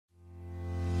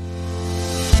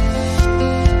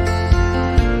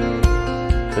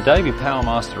The Davey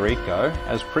PowerMaster Eco,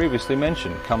 as previously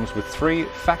mentioned, comes with 3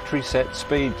 factory set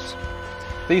speeds.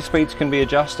 These speeds can be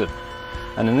adjusted,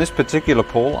 and in this particular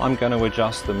pool I'm going to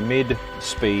adjust the mid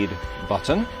speed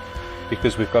button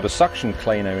because we've got a suction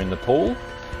cleaner in the pool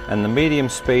and the medium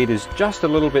speed is just a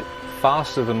little bit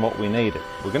faster than what we needed.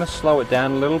 We're going to slow it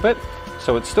down a little bit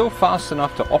so it's still fast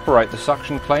enough to operate the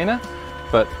suction cleaner,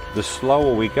 but the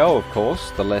slower we go, of course,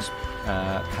 the less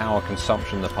power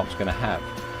consumption the pump's going to have.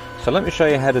 So let me show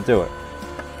you how to do it.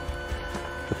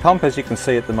 The pump, as you can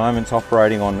see at the moment, is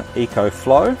operating on Eco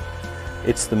Flow.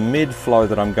 It's the mid flow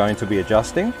that I'm going to be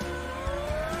adjusting.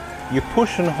 You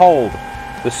push and hold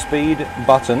the speed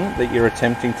button that you're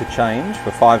attempting to change for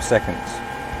 5 seconds.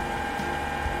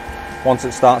 Once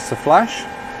it starts to flash,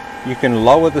 you can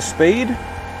lower the speed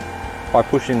by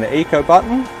pushing the Eco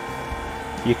button.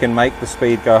 You can make the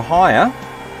speed go higher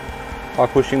by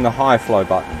pushing the high flow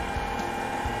button.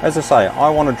 As I say, I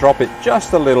want to drop it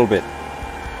just a little bit,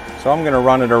 so I'm going to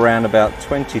run it around about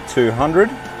 2200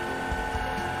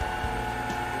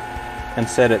 and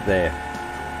set it there.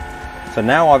 So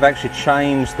now I've actually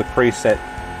changed the preset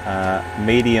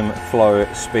medium flow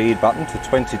speed button to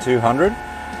 2200.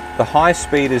 The high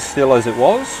speed is still as it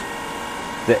was,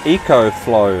 the Eco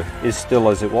flow is still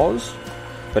as it was,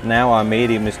 but now our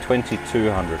medium is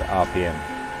 2200 RPM.